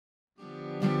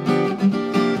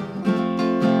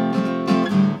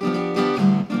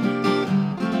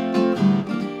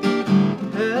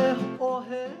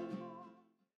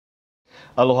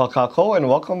Aloha kako and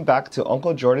welcome back to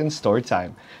Uncle Jordan's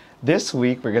Storytime. This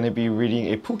week we're going to be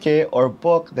reading a puke or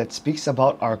book that speaks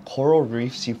about our coral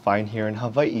reefs you find here in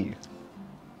Hawaii.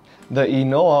 The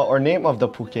inoa or name of the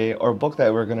puke or book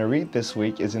that we're going to read this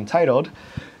week is entitled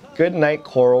Good Night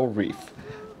Coral Reef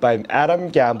by Adam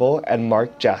Gamble and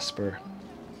Mark Jasper.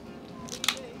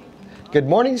 Good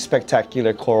morning,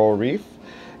 spectacular coral reef.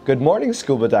 Good morning,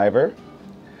 scuba diver.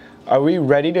 Are we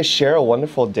ready to share a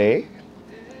wonderful day?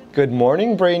 Good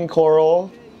morning, brain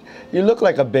coral. You look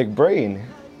like a big brain.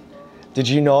 Did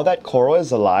you know that coral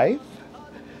is alive?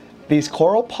 These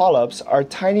coral polyps are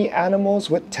tiny animals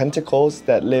with tentacles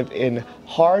that live in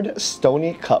hard,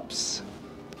 stony cups.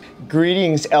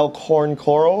 Greetings, elkhorn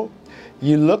coral.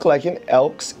 You look like an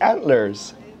elk's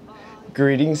antlers.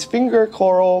 Greetings, finger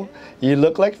coral. You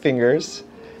look like fingers.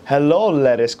 Hello,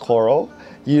 lettuce coral.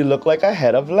 You look like a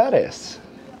head of lettuce.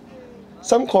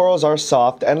 Some corals are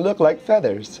soft and look like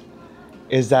feathers.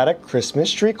 Is that a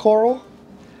Christmas tree coral?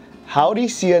 Howdy,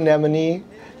 sea anemone.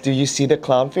 Do you see the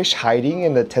clownfish hiding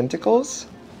in the tentacles?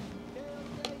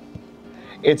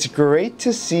 It's great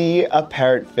to see a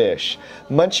parrotfish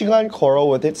munching on coral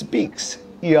with its beaks.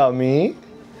 Yummy!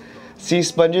 Sea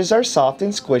sponges are soft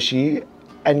and squishy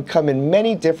and come in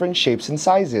many different shapes and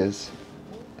sizes.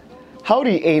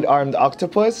 Howdy, eight-armed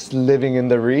octopus living in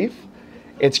the reef.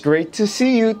 It's great to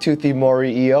see you, toothy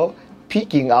moray eel,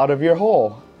 peeking out of your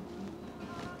hole.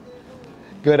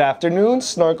 Good afternoon,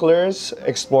 snorkelers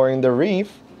exploring the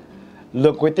reef.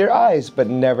 Look with your eyes, but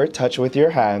never touch with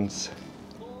your hands.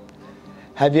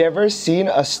 Have you ever seen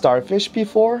a starfish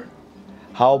before?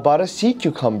 How about a sea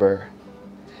cucumber?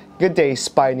 Good day,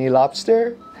 spiny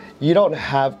lobster. You don't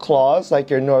have claws like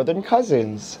your northern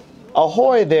cousins.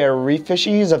 Ahoy there, reef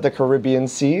fishies of the Caribbean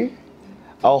Sea.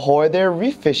 Ahoy there,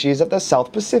 reef fishies of the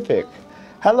South Pacific.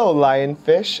 Hello,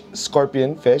 lionfish,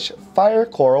 scorpionfish, fire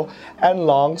coral, and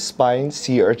long-spined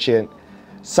sea urchin.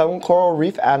 Some coral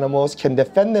reef animals can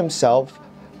defend themselves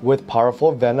with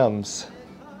powerful venoms.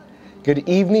 Good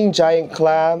evening, giant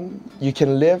clam. You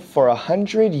can live for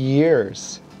 100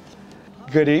 years.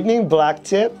 Good evening, black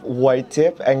tip, white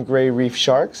tip, and gray reef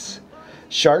sharks.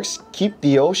 Sharks keep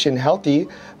the ocean healthy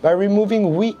by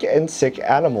removing weak and sick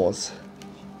animals.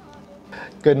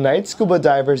 Good night, scuba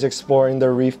divers exploring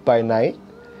the reef by night.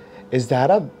 Is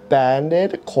that a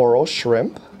banded coral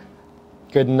shrimp?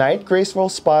 Good night, graceful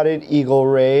spotted eagle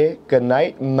ray. Good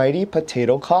night, mighty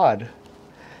potato cod.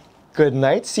 Good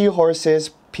night,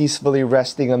 seahorses peacefully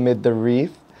resting amid the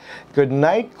reef. Good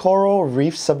night, coral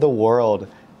reefs of the world.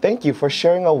 Thank you for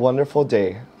sharing a wonderful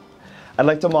day. I'd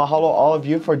like to mahalo all of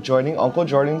you for joining Uncle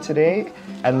Jordan today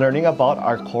and learning about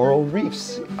our coral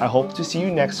reefs. I hope to see you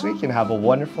next week and have a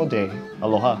wonderful day.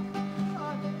 Aloha.